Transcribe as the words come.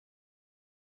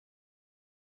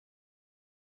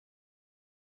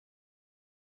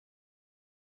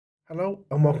Hello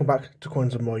and welcome back to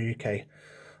Coins and More UK.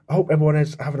 I hope everyone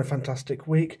is having a fantastic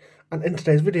week, and in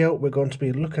today's video we're going to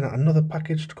be looking at another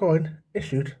packaged coin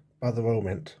issued by the Royal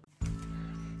Mint.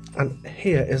 And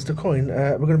here is the coin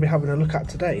we're going to be having a look at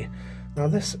today. Now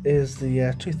this is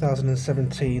the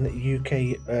 2017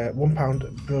 UK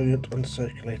 £1 Brilliant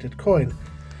Uncirculated coin.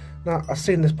 Now I've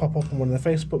seen this pop up on one of the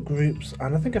Facebook groups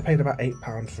and I think I paid about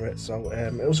 £8 for it, so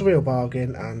it was a real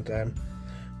bargain, and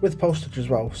with postage as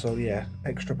well, so yeah,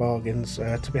 extra bargains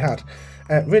to be had.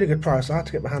 Really good price. I had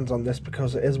to get my hands on this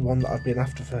because it is one that I've been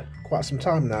after for quite some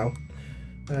time now.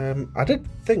 I did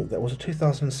think there was a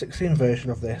 2016 version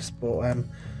of this, but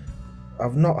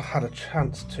I've not had a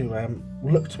chance to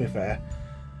look, to be fair.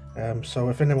 So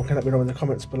if anyone can let me know in the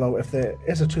comments below if there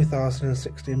is a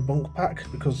 2016 bunc pack,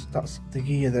 because that's the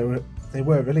year they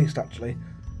were released actually.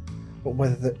 But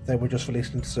whether they were just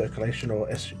released into circulation or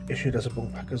issued as a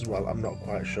bunc pack as well, I'm not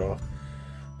quite sure.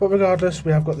 But regardless,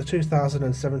 we have got the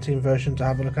 2017 version to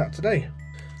have a look at today.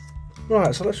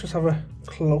 Right, so let's just have a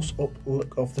close-up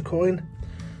look of the coin.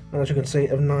 And as you can see,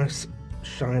 a nice,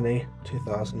 shiny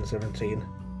 2017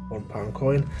 £1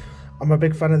 coin. I'm a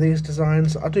big fan of these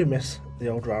designs. I do miss the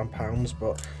old round pounds,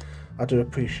 but I do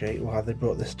appreciate why they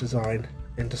brought this design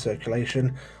into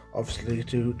circulation. Obviously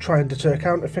to try and deter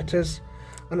counterfeiters.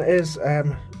 And it is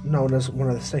known as one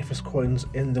of the safest coins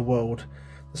in the world.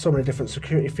 There's so many different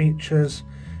security features.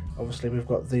 Obviously we've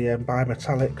got the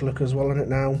bimetallic look as well on it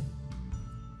now.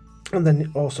 And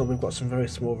then also we've got some very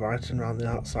small writing around the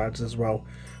outsides as well,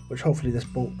 which hopefully this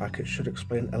bunc packet should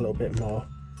explain a little bit more.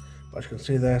 But as you can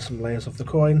see there, some layers of the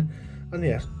coin. And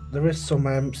yes, there is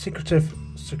some secretive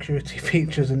security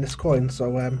features in this coin.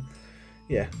 So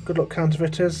yeah, good luck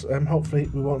counterfeiters. Hopefully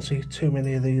we won't see too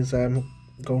many of these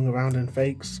going around in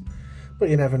fakes, but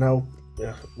you never know.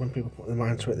 Yeah, when people put their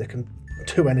mind to it, they can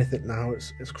do anything now.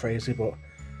 It's crazy, but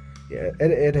yeah,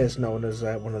 it is known as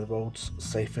one of the world's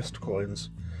safest coins.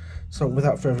 So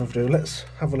without further ado, let's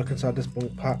have a look inside this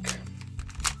bunc pack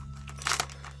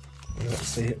and let's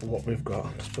see what we've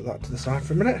got. Just put that to the side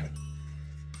for a minute.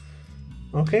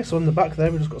 Okay, so on the back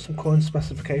there we've just got some coin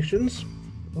specifications.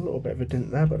 A little bit of a dint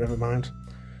there, but never mind.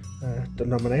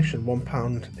 Denomination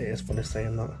 £1. It is funny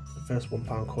saying that, the first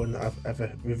 £1 coin that I've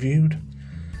ever reviewed.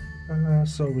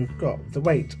 So we've got the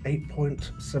weight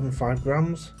 8.75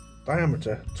 grams,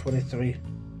 diameter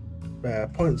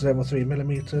 23.03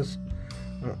 millimeters.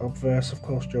 Obverse, of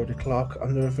course, Jody Clark,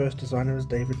 and the reverse designer is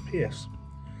David Pierce.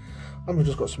 And we've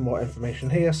just got some more information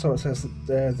here. So it says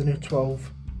that the new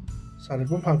 12-sided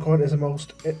 £1 coin is the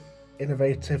most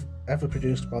innovative ever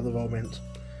produced by the Royal Mint.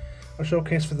 A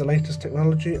showcase for the latest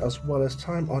technology as well as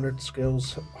time-honoured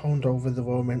skills honed over the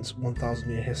Royal Mint's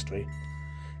 1,000-year history.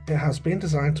 It has been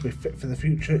designed to be fit for the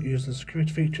future, using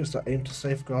security features that aim to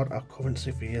safeguard our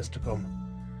currency for years to come.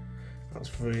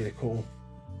 That's really cool.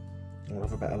 I'll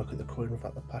have a better look at the coin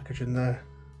without the packaging there,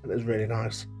 and it's really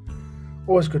nice.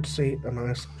 Always good to see a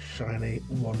nice shiny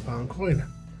 £1 coin.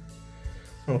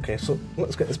 Okay, so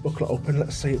let's get this booklet open,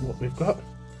 let's see what we've got.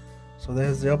 So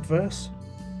there's the obverse.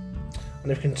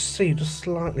 And if you can see just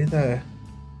slightly there,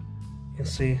 you can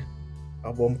see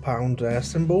a £1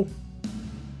 symbol.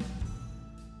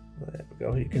 There we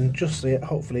go, you can just see it,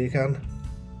 hopefully you can.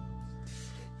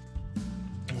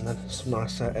 And then some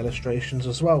nice illustrations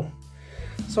as well.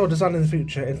 So designing the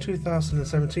future, in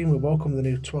 2017 we welcome the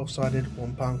new 12-sided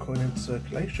 £1 coin into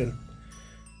circulation.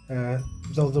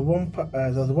 Though the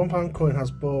 £1 coin has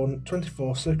borne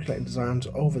 24 circulating designs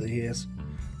over the years,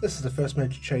 this is the first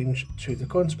major change to the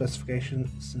coin specification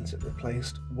since it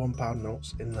replaced £1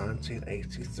 notes in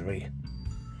 1983.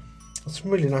 There's some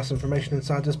really nice information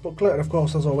inside this booklet, and of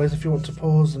course, as always, if you want to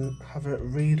pause and have a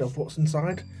read of what's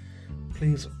inside,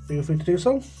 please feel free to do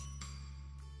so.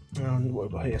 And what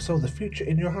we've got here, so the future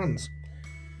in your hands.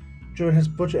 During his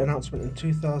budget announcement in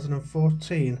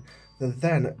 2014, the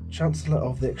then Chancellor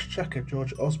of the Exchequer,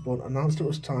 George Osborne, announced it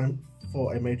was time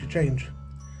for a major change.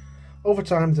 Over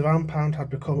time, the £1 had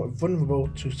become vulnerable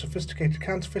to sophisticated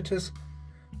counterfeiters,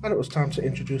 and it was time to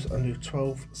introduce a new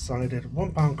 12-sided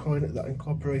 £1 coin that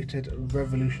incorporated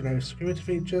revolutionary security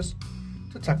features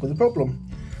to tackle the problem.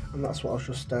 And that's what I was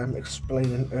just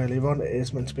explaining earlier on. It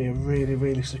is meant to be a really,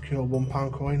 really secure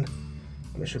 £1 coin,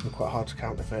 and it should be quite hard to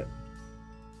counterfeit.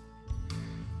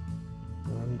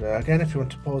 And again, if you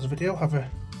want to pause the video, have a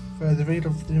further read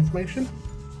of the information.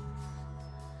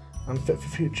 And fit for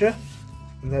future.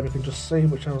 And there we can just see,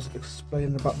 which I was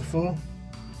explaining about before.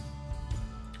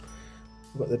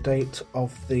 We've got the date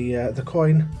of the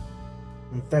coin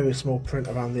and very small print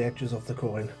around the edges of the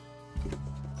coin.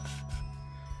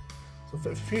 So for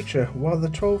the future, while the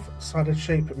 12-sided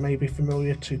shape may be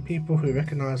familiar to people who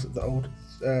recognise the old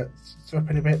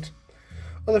threepenny bit,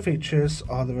 Other features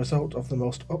are the result of the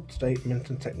most up-to-date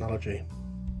minting technology.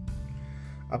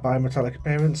 A bimetallic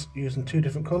appearance using 2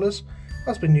 different colours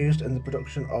has been used in the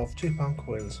production of £2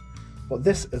 coins, but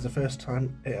this is the first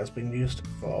time it has been used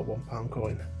for a £1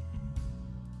 coin.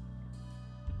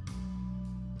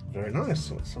 Very nice.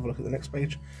 Let's have a look at the next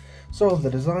page. So the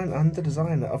design and the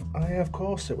designer of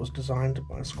course it was designed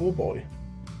by a schoolboy.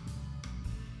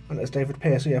 And it's David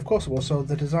Pearce. Yeah, of course it was. So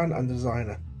the design and the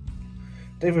designer.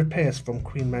 David Pearce from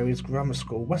Queen Mary's Grammar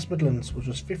School, West Midlands, was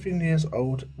just 15 years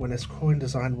old when his coin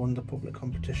design won the public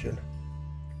competition.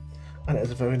 And it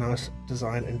is a very nice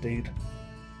design indeed.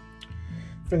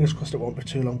 Fingers crossed it won't be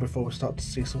too long before we start to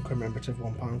see some commemorative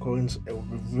 £1 coins. It would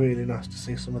be really nice to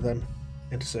see some of them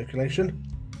into circulation.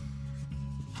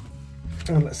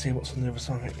 And let's see what's on the other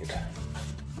side.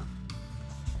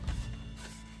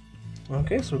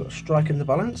 Okay, so we've got striking the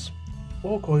balance.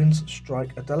 All coins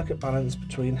strike a delicate balance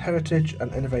between heritage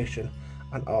and innovation,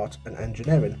 and art and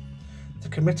engineering. The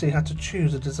committee had to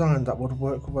choose a design that would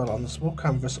work well on the small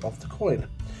canvas of the coin,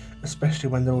 especially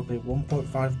when there would be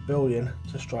 1.5 billion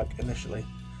to strike initially,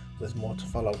 with more to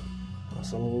follow.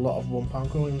 That's a lot of £1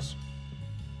 coins.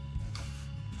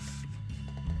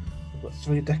 We've got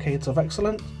 3 decades of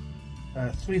excellence.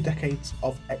 3 decades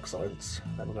of excellence.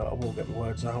 There we go, I will get my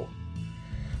words out.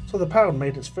 So the pound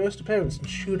made its first appearance in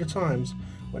Tudor times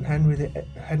when Henry VII,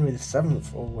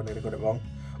 or when I got it wrong,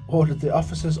 ordered the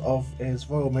officers of his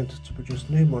royal mint to produce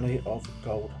new money of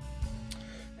gold.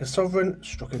 His sovereign,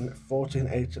 struck in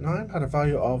 1489, had a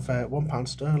value of £1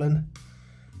 sterling.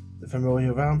 The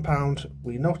familiar round pound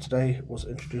we know today was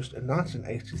introduced in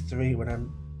 1983 when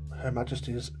Her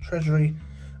Majesty's Treasury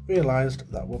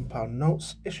realised that £1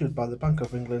 notes issued by the Bank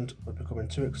of England were becoming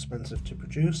too expensive to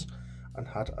produce and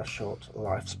had a short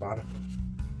lifespan.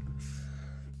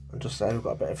 And just there we've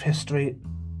got a bit of history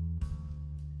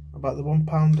about the £1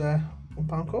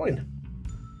 coin.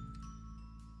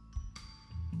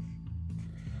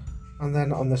 And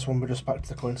then on this one we're just back to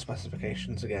the coin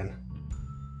specifications again.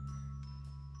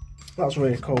 That's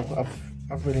really cool.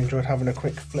 I've really enjoyed having a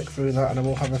quick flick through that, and I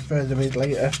will have a further read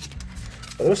later.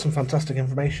 But there was some fantastic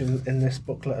information in this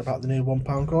booklet about the new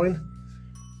 £1 coin,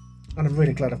 and I'm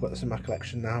really glad I've got this in my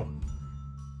collection now.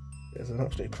 It's an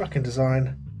absolutely cracking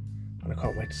design, and I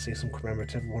can't wait to see some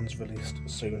commemorative ones released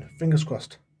soon. Fingers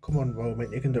crossed. Come on, Royal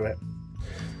Mint, you can do it.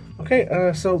 Okay,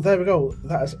 so there we go.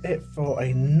 That is it for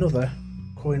another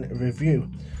coin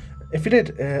review. If you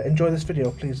did enjoy this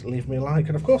video, please leave me a like,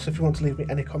 and of course if you want to leave me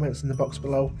any comments in the box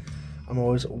below, I'm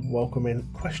always welcoming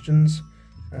questions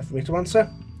for me to answer.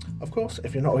 Of course,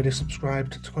 if you're not already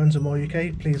subscribed to Coins and More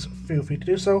UK, please feel free to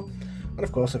do so. And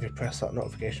of course, if you press that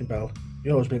notification bell,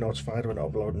 you'll always be notified when I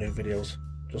upload new videos,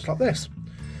 just like this.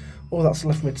 All that's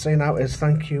left for me to say now is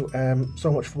thank you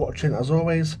so much for watching as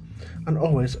always, and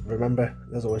always remember,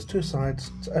 there's always 2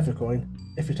 sides to every coin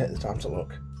if you take the time to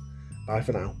look. Bye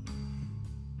for now.